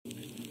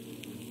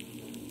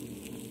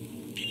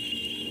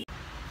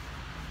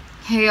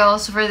Hey y'all,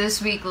 so for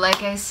this week,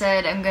 like I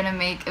said, I'm gonna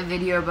make a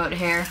video about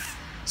hair.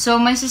 So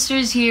my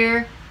sister's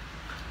here,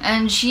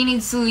 and she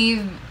needs to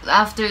leave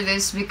after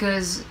this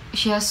because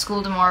she has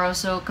school tomorrow,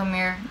 so come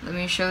here, let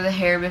me show the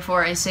hair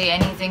before I say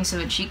anything so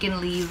that she can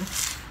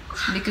leave.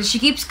 Because she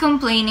keeps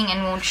complaining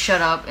and won't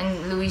shut up,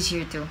 and Louie's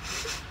here too.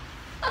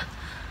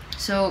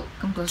 So,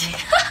 come closer.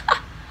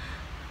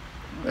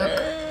 Look.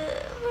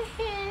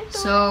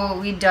 So,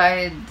 we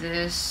dyed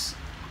this.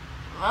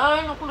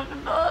 I look like a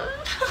doll.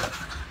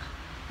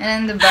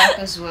 And the back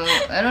as well.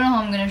 I don't know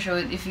how I'm gonna show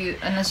it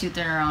unless you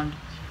turn around.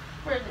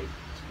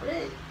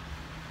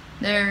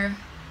 There.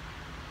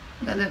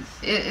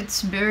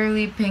 It's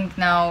barely pink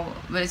now,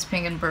 but it's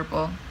pink and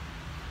purple.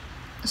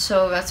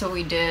 So that's what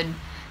we did.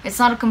 It's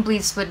not a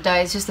complete split dye,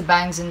 it's just the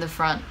bangs in the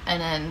front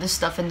and then the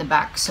stuff in the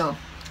back. So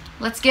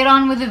let's get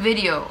on with the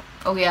video.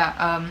 Oh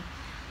yeah,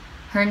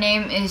 her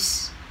name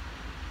is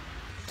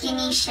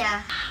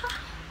Kinisha.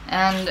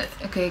 And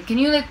okay, can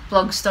you like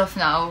plug stuff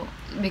now?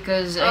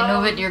 Because I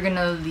know that you're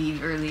gonna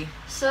leave early.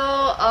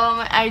 So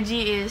my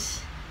IG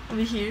is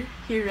over here,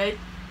 right?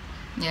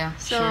 Yeah,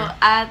 So sure.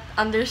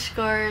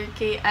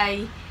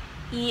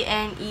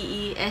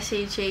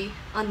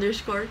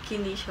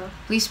 @KIENEESHA_Kinisha.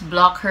 Please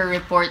block her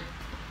report.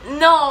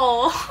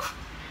 No.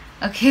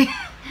 Okay.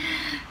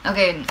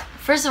 Okay,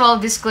 first of all,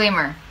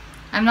 disclaimer.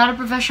 I'm not a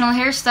professional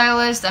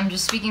hairstylist, I'm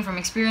just speaking from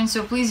experience,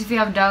 so please, if you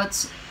have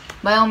doubts,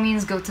 by all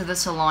means go to the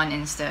salon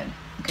instead.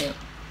 Okay.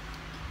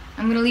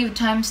 I'm gonna leave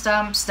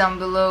timestamps down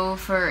below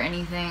for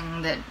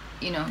anything that,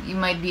 you know, you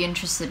might be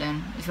interested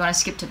in, if you want to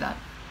skip to that.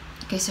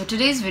 Okay, so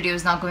today's video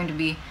is not going to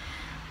be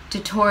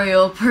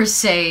tutorial per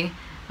se,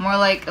 more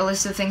like a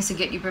list of things to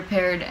get you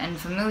prepared and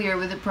familiar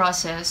with the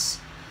process.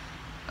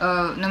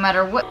 No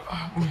matter what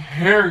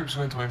hair keeps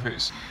going to my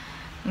face.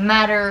 No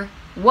matter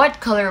what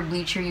color of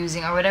bleach you're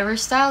using or whatever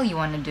style you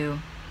want to do.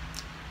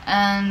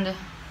 And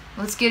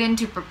let's get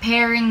into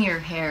preparing your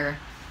hair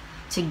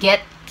to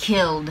get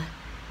killed.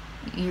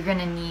 You're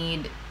gonna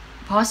need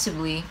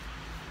possibly,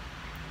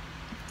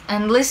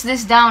 and list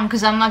this down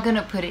because I'm not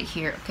gonna put it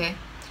here, okay?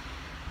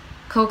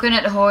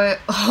 Coconut oil,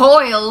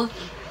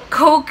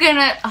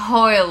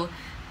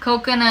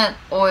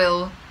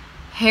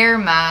 hair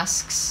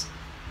masks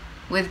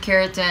with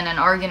keratin and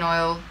argan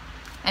oil,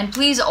 and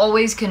please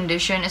always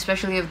condition,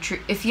 especially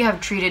if you have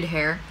treated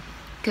hair,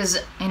 because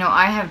you know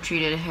I have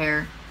treated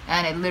hair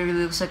and it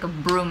literally looks like a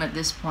broom at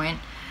this point.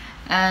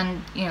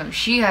 And you know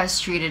she has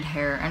treated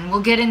hair, and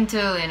we'll get into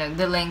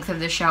the length of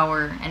the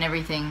shower and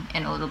everything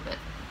in a little bit.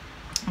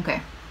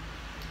 Okay,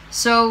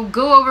 so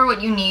go over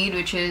what you need,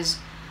 which is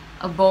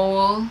a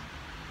bowl,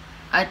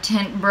 a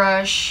tint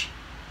brush,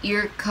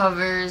 ear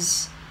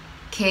covers,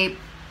 cape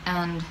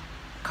and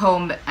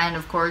comb, and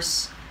of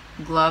course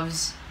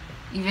gloves.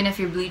 Even if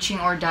you're bleaching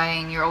or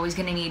dyeing, you're always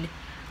gonna need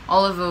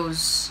all of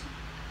those.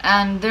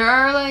 And there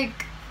are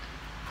like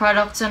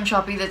products on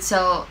Shopee that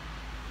sell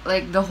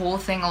like the whole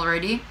thing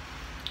already,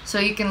 so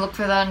you can look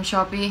for that on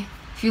Shopee.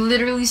 If you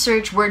literally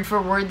search word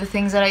for word the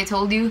things that I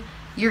told you,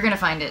 you're gonna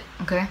find it,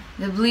 okay?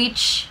 The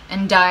bleach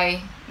and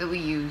dye that we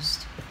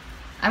used.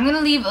 I'm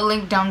gonna leave a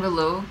link down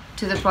below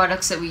to the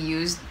products that we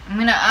used. I'm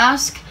gonna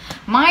ask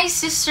my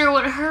sister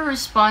what her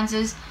response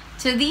is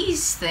to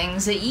these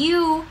things that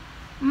you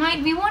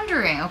might be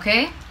wondering,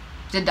 okay?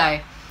 The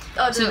dye.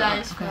 Oh, the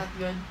dye smelled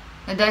good.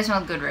 The dye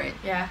smelled good, right?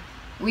 Yeah.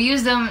 We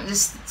used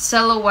this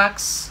cello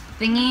wax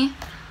thingy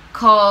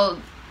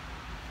called,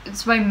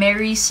 it's by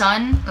Mary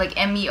Sun, like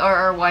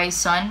MERRY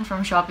Sun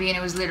from Shopee, and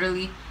it was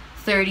literally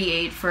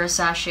 $38 for a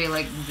sachet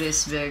like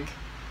this big.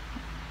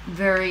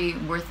 Very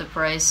worth the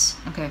price.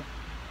 Okay.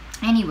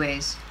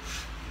 Anyways,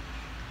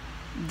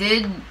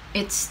 did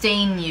it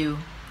stain you?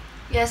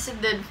 Yes,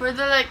 it did. For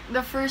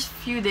the first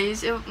few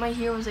days, my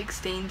hair was like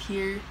stained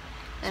here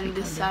and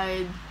this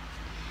side,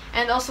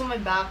 and also my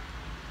back.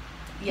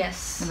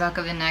 Yes. The back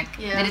of the neck.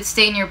 Yeah. Did it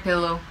stain your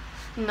pillow?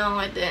 No,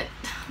 it didn't.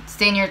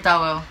 Stain your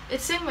towel?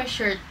 It stained my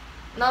shirt.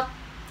 Not,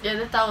 yeah,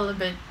 the towel a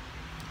bit.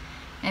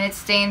 And it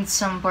stained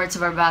some parts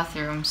of our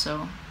bathroom,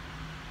 so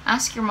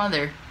ask your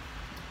mother.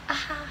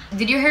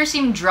 Did your hair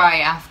seem dry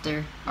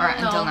after or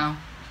until now?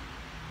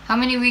 How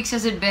many weeks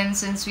has it been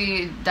since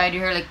we dyed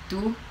your hair? Like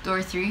two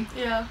or three?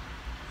 Yeah.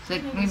 It's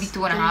like maybe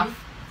 2.5.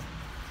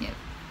 Yeah,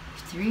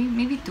 3,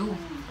 maybe 2.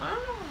 I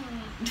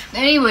don't know.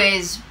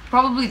 Anyways,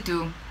 probably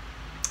 2.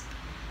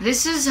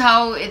 This is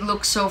how it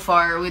looks so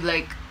far with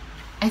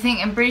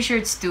I'm pretty sure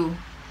it's 2.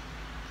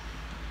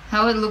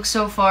 How it looks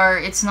so far,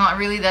 it's not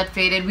really that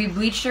faded. We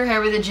bleached her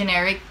hair with a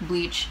generic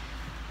bleach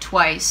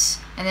twice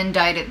and then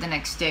dyed it the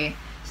next day.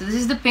 So this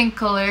is the pink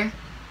color,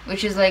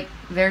 which is like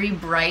very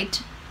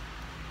bright.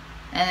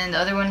 And the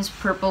other one is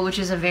purple, which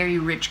is a very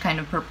rich kind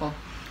of purple.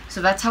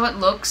 So that's how it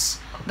looks.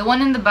 The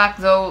one in the back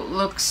though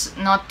looks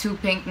not too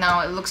pink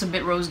now. It looks a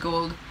bit rose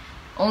gold.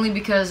 Only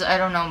because, I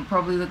don't know,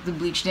 probably the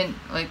bleach didn't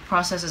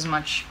process as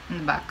much in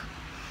the back.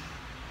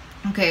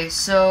 Okay,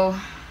 so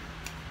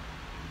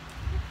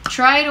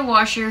try to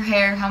wash your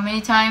hair how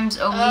many times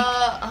a week?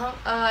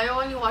 I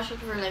only wash it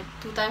for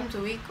 2 times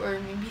a week or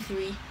maybe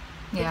 3.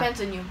 Yeah.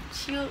 Depends on you.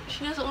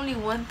 She does only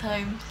one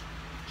time.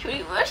 She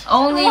only washes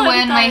Only one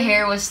when my time.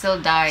 hair was still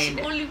She dyed.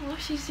 only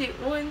washes it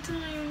one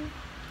time.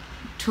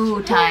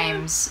 2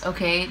 times,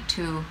 okay?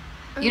 2.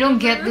 You don't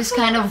get this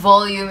kind of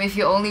volume if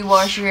you only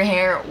wash your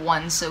hair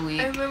once a I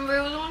week. remember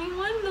it was only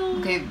one though.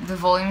 Okay, the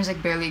volume is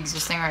like barely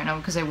existing right now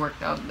because I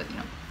worked out, but you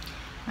know,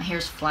 my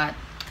hair's flat.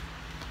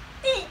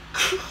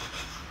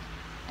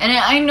 And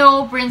I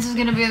know Prince is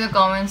gonna be in the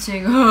comments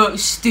saying, "Oh,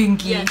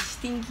 stinky." Yeah,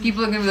 stinky.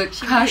 People are gonna be like,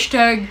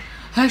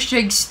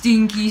 hashtag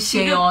stinky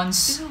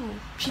seance. Ew,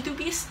 she do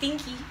be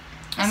stinky.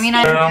 I mean,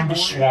 I'm the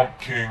Swamp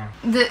King.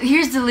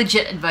 here's the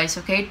legit advice,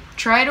 okay?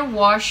 Try to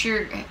wash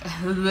your...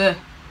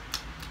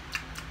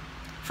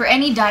 For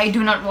any dye,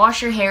 do not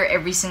wash your hair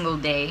every single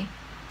day.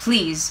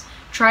 Please,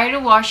 try to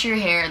wash your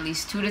hair at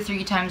least 2 to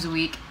 3 times a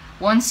week.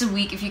 Once a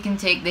week if you can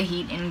take the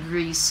heat and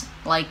grease,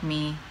 like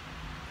me.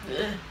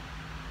 Ugh.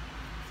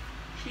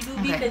 She do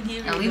be Okay,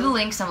 kadiri I'll leave the though.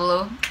 links down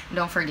below.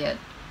 Don't forget.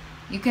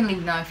 You can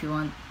leave now if you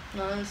want.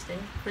 No, I'll stay.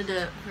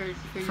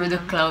 For the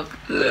clout.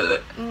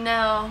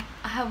 No,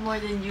 I have more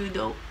than you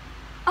though.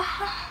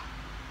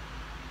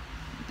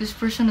 This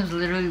person is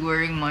literally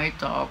wearing my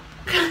top.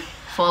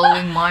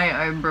 Following my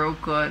eyebrow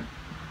cut.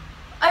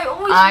 I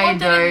always I wanted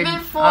died- it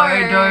before.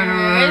 I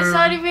died- It's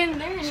not even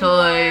there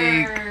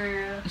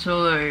anymore.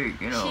 So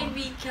like, you know. She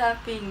be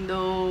capping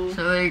though.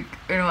 So like,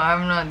 you know,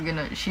 I'm not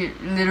gonna... She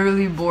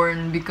literally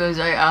born because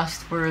I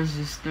asked for a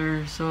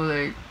sister. So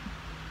like...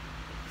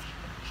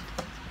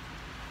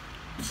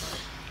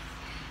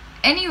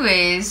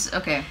 Anyways,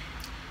 okay.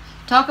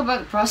 Talk about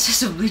the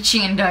process of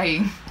bleaching and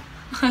dyeing.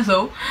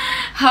 Hello?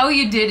 How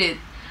you did it.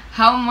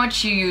 How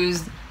much you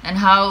used. And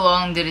how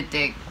long did it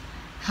take.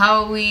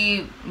 How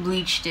we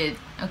bleached it.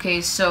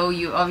 Okay, so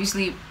you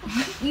obviously...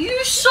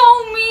 You're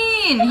so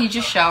mean! He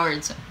just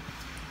showered. So.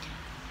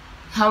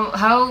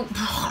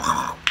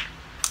 How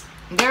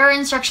there are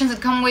instructions that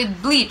come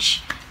with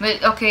bleach,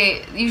 but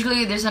okay,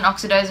 usually there's an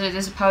oxidizer,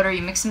 there's a powder,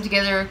 you mix them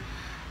together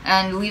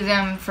and leave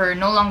them for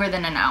no longer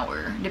than an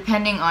hour,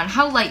 depending on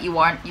how light you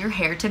want your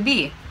hair to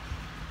be.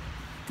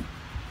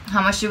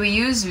 How much do we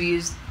use? We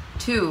used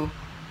 2.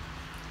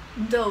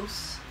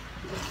 Dose.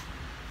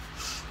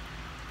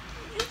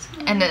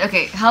 And then,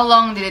 okay, how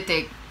long did it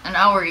take? An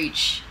hour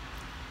each.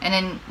 And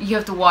then you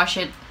have to wash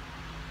it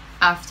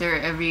after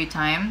every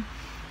time.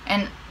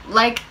 And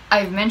like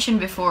I've mentioned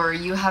before,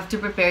 you have to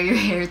prepare your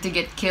hair to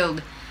get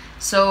killed.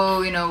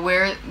 So, you know,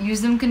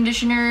 use them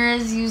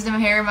conditioners, use them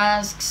hair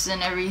masks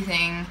and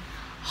everything.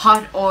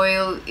 Hot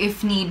oil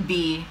if need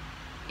be.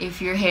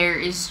 If your hair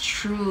is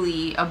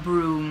truly a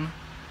broom,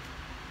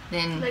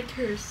 then Like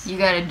hers. you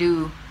gotta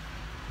do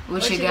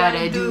what you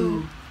gotta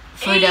do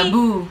for the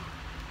boo.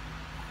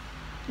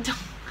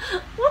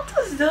 What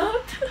was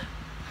that?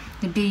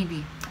 The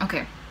baby.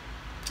 Okay.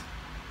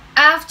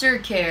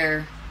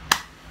 Aftercare.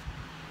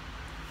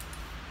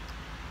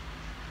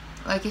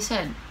 Like I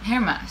said, hair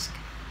mask.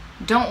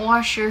 Don't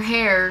wash your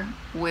hair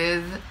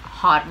with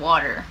hot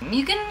water.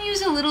 You can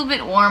use a little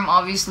bit warm,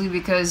 obviously,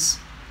 because,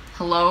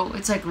 hello,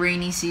 it's like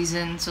rainy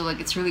season, so like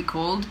it's really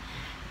cold.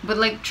 But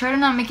like, try to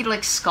not make it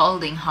like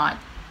scalding hot.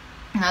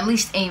 And at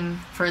least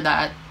aim for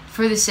that,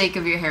 for the sake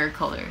of your hair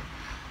color.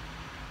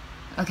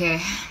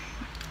 Okay.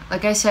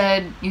 Like I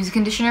said, use a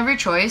conditioner of your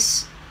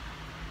choice.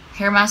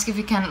 Hair mask if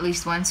you can at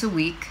least once a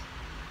week.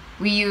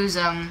 We use,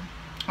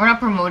 we're not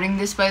promoting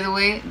this by the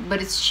way,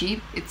 but it's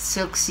cheap. It's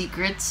Silk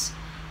Secrets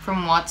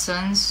from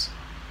Watson's.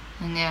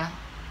 And yeah.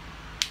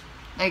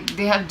 Like,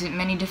 they have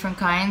many different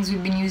kinds.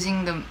 We've been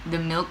using the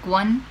milk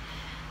one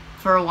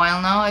for a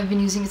while now. I've been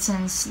using it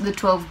since the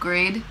 12th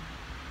grade,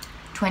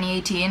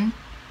 2018.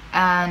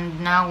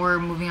 And now we're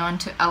moving on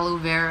to aloe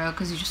vera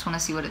because we just want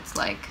to see what it's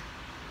like.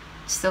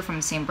 Still from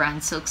the same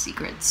brand, Silk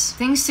Secrets.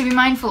 Things to be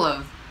mindful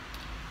of.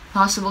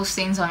 Possible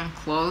stains on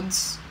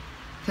clothes,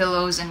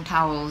 pillows, and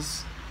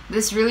towels.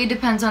 This really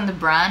depends on the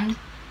brand,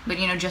 but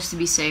you know, just to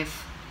be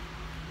safe.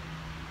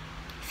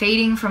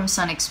 Fading from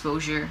sun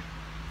exposure.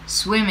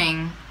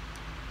 Swimming.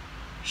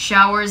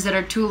 Showers that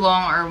are too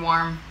long or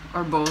warm,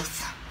 or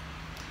both.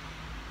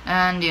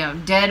 And, you know,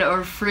 dead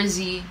or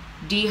frizzy,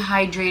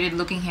 dehydrated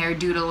looking hair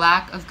due to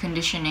lack of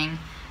conditioning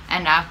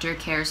and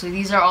aftercare. So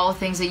these are all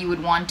things that you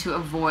would want to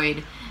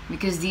avoid,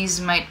 because these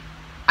might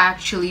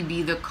actually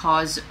be the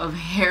cause of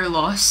hair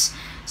loss.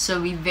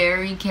 So be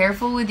very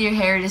careful with your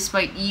hair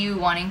despite you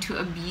wanting to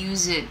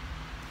abuse it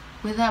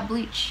with that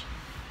bleach.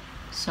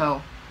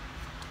 So,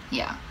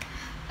 yeah.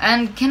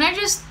 And can I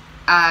just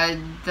add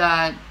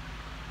that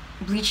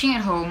bleaching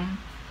at home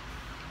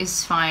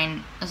is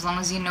fine as long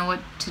as you know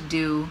what to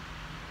do.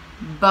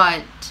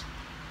 But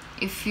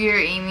if you're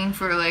aiming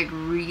for like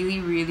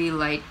really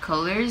light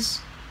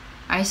colors,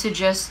 I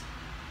suggest,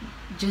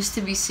 just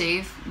to be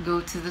safe, go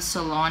to the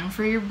salon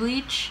for your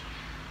bleach,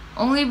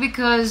 only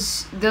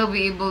because they'll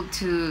be able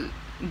to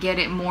get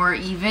it more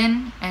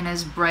even and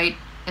as bright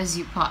as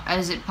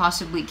it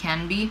possibly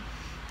can be.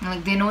 And,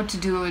 like, they know what to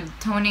do with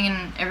toning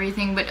and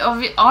everything, but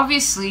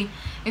obviously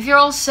if you're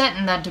all set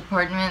in that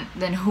department,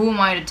 then who am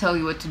I to tell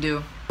you what to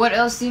do? What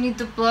else do you need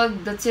to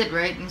plug? That's it,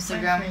 right?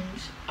 Instagram?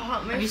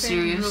 My Are you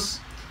serious?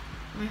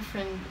 my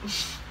friend.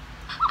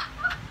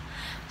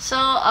 So,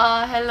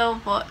 hello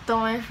po to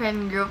my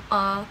friend group.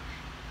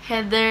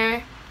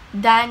 Heather,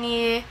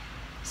 Danny,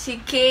 si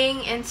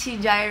King, and si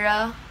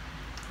Jaira.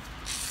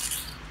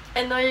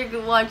 I know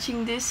you're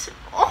watching this.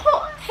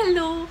 Oh,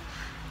 hello.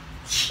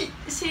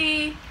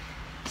 Say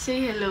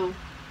hello.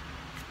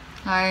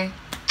 Hi.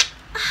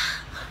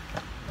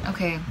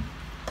 Okay.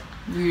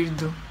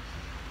 Weirdo.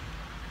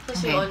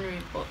 Kasi Okay. Henri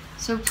po.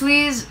 So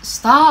please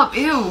stop.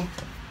 Ew.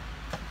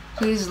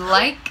 Please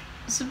like,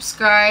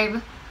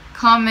 subscribe,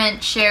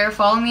 comment, share,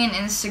 follow me on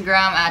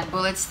Instagram at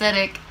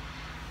bulletstatic,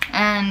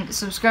 and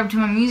subscribe to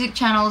my music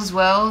channel as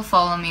well.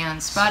 Follow me on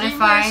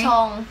Spotify. Stream your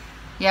song.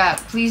 Yeah,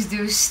 please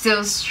do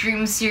still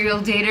stream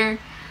Serial Dater.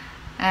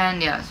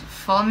 And yeah,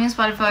 follow me on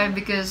Spotify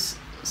because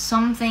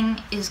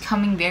something is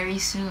coming very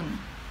soon.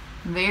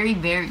 Very,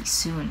 very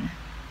soon.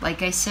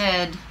 Like I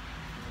said,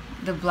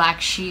 the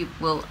black sheep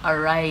will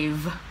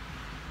arrive.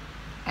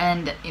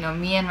 And, you know,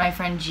 me and my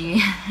friend G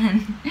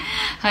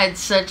had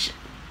such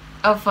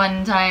a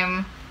fun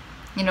time,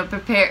 you know,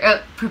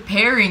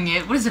 preparing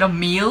it. What is it, a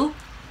meal?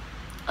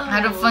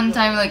 Had a fun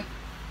time, like,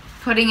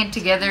 putting it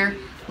together.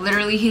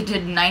 Literally, he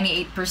did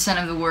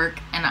 98% of the work,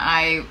 and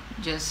I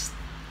just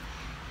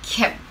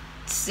kept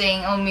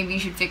saying, oh, maybe you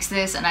should fix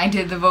this, and I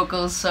did the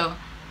vocals, so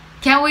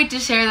can't wait to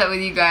share that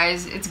with you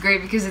guys. It's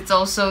great because it's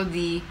also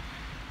the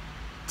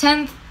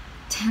 10th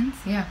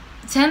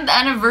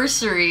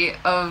anniversary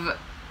of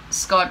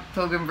Scott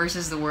Pilgrim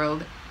vs. the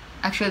World.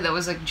 Actually, that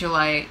was like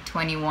July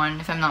 21,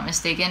 if I'm not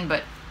mistaken,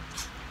 but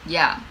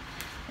yeah.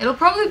 It'll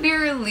probably be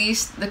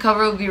released, the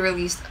cover will be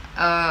released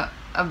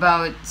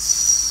about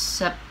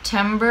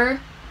September.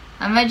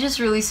 I might just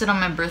release it on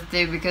my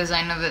birthday because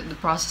I know that the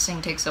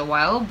processing takes a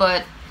while,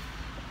 but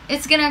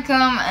it's gonna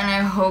come and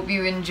I hope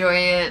you enjoy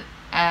it,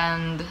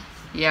 and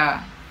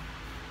yeah,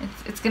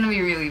 it's gonna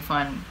be really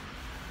fun.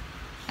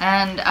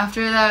 And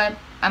after that,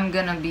 I'm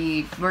gonna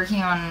be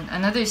working on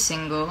another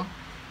single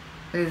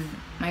with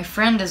my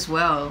friend as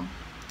well.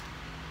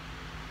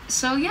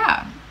 So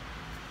yeah,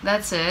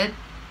 that's it,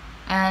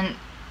 and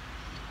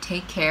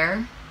take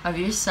care of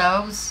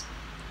yourselves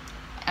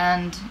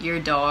and your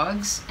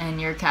dogs and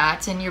your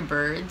cats and your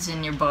birds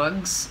and your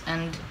bugs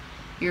and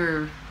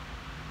your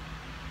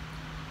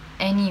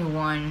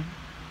anyone.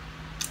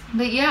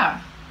 But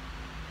yeah,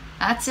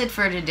 that's it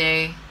for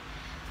today.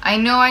 I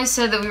know I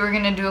said that we were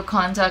gonna do a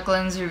contact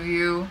lens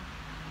review,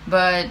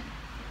 but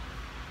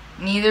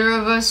neither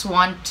of us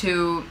want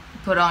to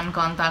put on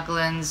contact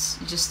lens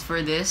just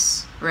for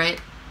this, right?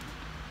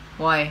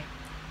 Why?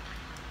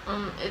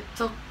 It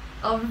took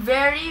a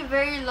very,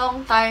 very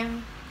long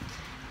time,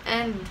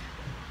 and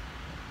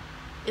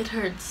it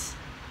hurts.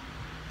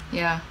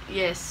 Yeah.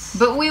 Yes.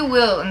 But we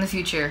will in the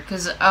future,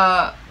 because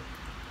I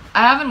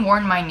haven't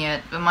worn mine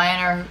yet, but mine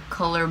are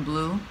color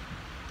blue,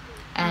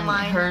 and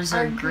Mine hers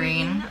are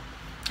green.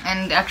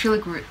 And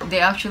actually, they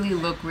actually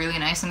look really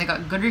nice, and they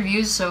got good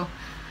reviews, so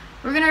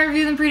we're gonna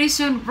review them pretty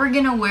soon. We're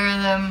gonna wear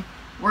them,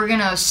 we're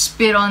gonna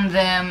spit on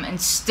them, and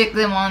stick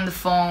them on the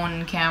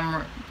phone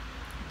camera.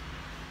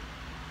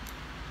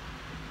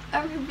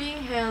 I'm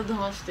being held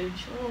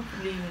hostage. Oh,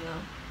 leave me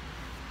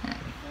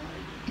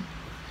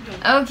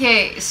now.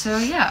 Okay, so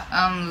yeah,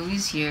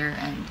 Louis here,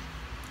 and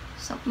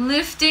stop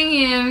lifting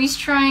him. He's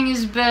trying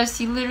his best.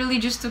 He literally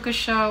just took a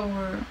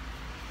shower.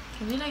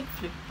 Can you like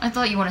flip? I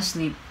thought you want to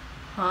sleep.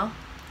 Huh?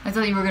 I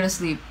thought you were gonna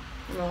sleep.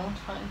 No, it's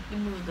fine.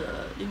 Remove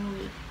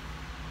it.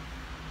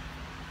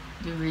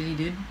 You really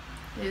did?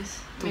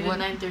 Yes. To Made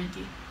what? at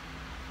 9:30.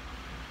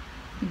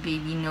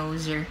 Baby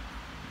noser.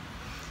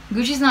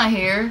 Gucci's not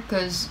here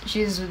because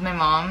she's with my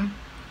mom.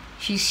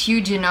 She's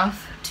huge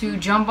enough to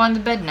jump on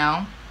the bed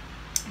now.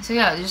 So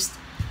yeah, just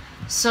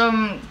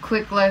some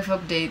quick life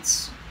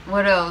updates.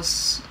 What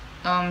else?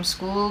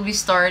 School will be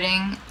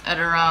starting at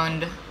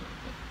around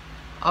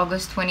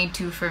August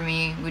 22 for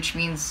me, which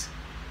means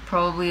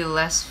probably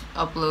less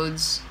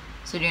uploads.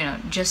 So, you know,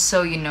 just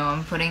so you know,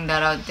 I'm putting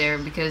that out there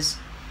because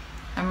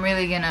I'm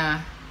really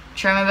gonna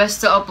try my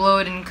best to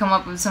upload and come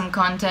up with some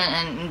content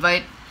and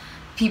invite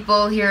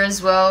people here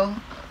as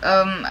well.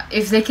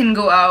 If they can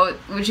go out,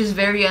 which is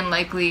very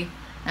unlikely,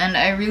 and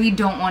I really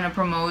don't want to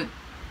promote,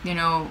 you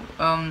know,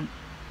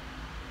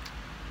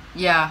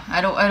 yeah,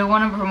 I don't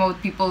want to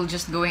promote people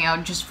just going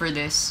out just for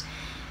this.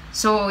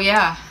 So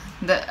yeah,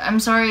 I'm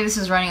sorry this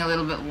is running a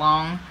little bit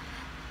long.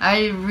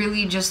 I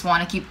really just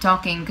want to keep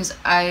talking because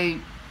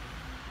I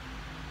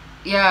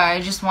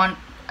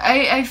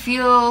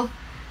feel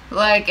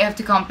like I have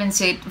to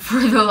compensate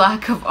for the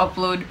lack of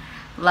upload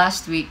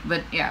last week,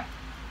 but yeah.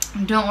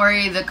 Don't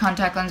worry, the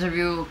contact lens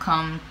review will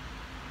come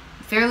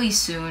fairly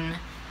soon,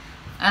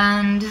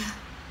 and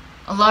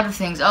a lot of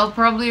things. I'll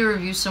probably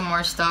review some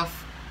more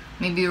stuff,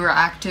 maybe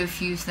react to a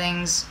few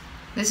things.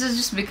 This has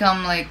just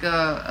become like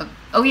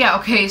oh yeah,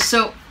 okay,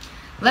 so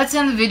let's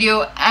end the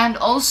video. And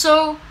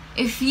also,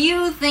 if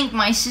you think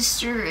my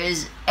sister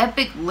is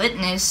epic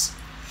litness,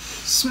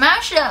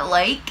 smash that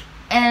like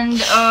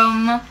and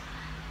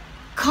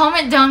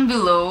comment down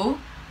below.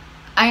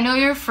 I know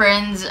your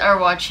friends are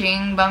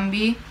watching,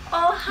 Bambi.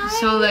 Oh, hi.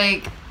 So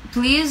like,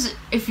 please,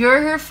 if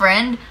you're her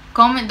friend,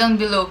 comment down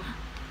below.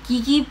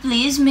 Kiki,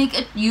 please make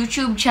a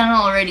YouTube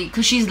channel already,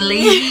 because she's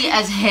lazy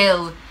as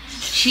hell.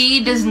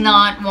 She does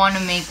not want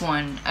to make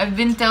one. I've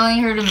been telling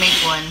her to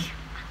make one.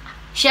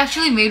 She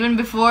actually made one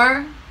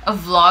before, a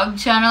vlog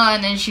channel,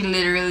 and then she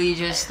literally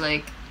just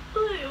like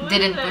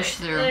didn't push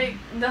through. Like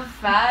the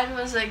fan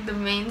was like the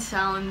main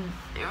sound.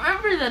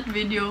 Remember that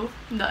video,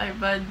 the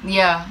iPad?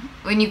 Yeah,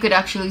 when you could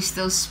actually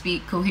still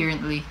speak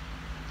coherently.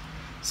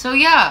 So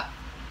yeah,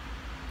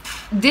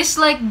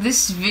 dislike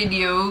this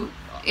video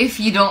if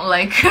you don't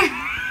like her.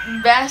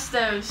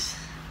 Bastos.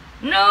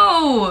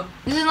 No!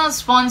 This is not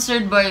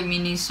sponsored by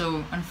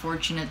Miniso,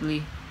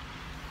 unfortunately.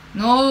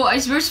 No,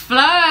 Iceberg's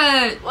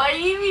flat! Why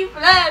you be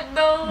flat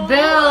though?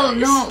 Belle,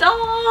 no.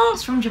 Stop!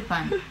 It's from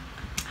Japan.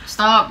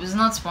 Stop, it's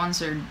not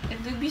sponsored.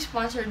 It would be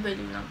sponsored by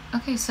Luna.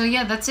 Okay, so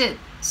yeah, that's it.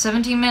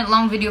 17-minute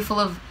long video full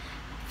of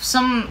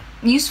some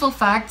useful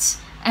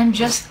facts and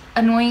just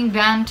annoying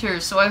banter.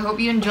 So I hope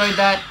you enjoyed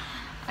that.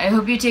 I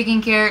hope you're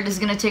taking care. This is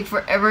gonna take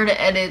forever to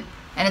edit,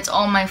 and it's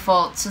all my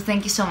fault. So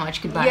thank you so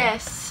much. Goodbye.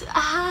 Yes.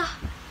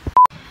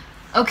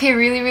 Okay,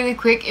 really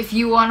quick, if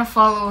you want to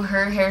follow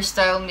her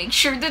hairstyle, make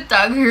sure to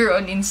tag her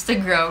on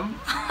Instagram.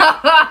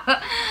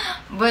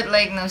 But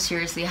like, no,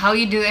 seriously, how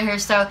you do the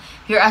hairstyle,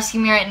 if you're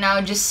asking me right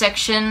now, just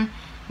section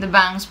the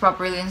bangs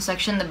properly and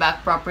section the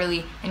back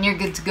properly, and you're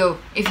good to go.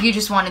 If you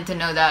just wanted to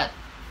know that,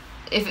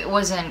 if it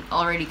wasn't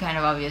already kind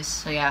of obvious.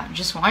 So yeah,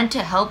 just wanted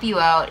to help you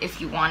out if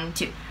you wanted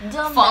to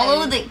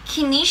follow the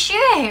Kinesha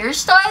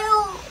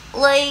hairstyle.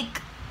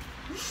 Like,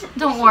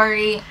 don't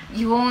worry,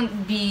 you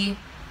won't be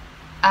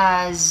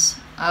as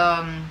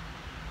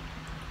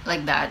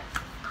like that.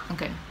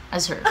 Okay,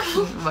 as her.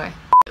 Bye.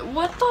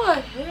 What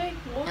the heck?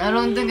 Why? I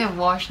don't think I've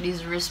washed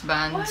these Why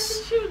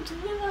wristbands did you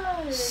do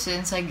that?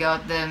 since I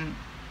got them.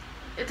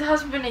 It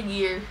has been a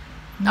year.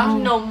 No.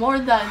 No, more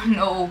than.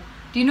 No.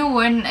 Do you know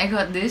when I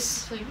got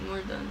this? It's like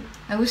more than.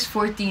 I was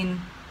 14.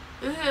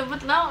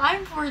 But now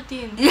I'm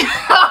 14. Yeah.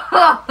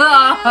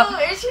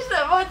 It's just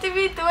about to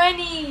be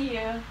 20.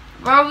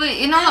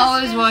 Probably, you know how I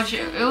always watch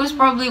it? It was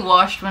probably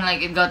washed when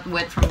like it got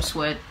wet from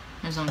sweat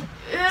or something.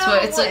 So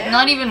it's like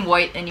not even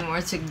white anymore,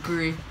 it's like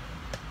gray.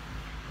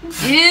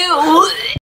 Ew!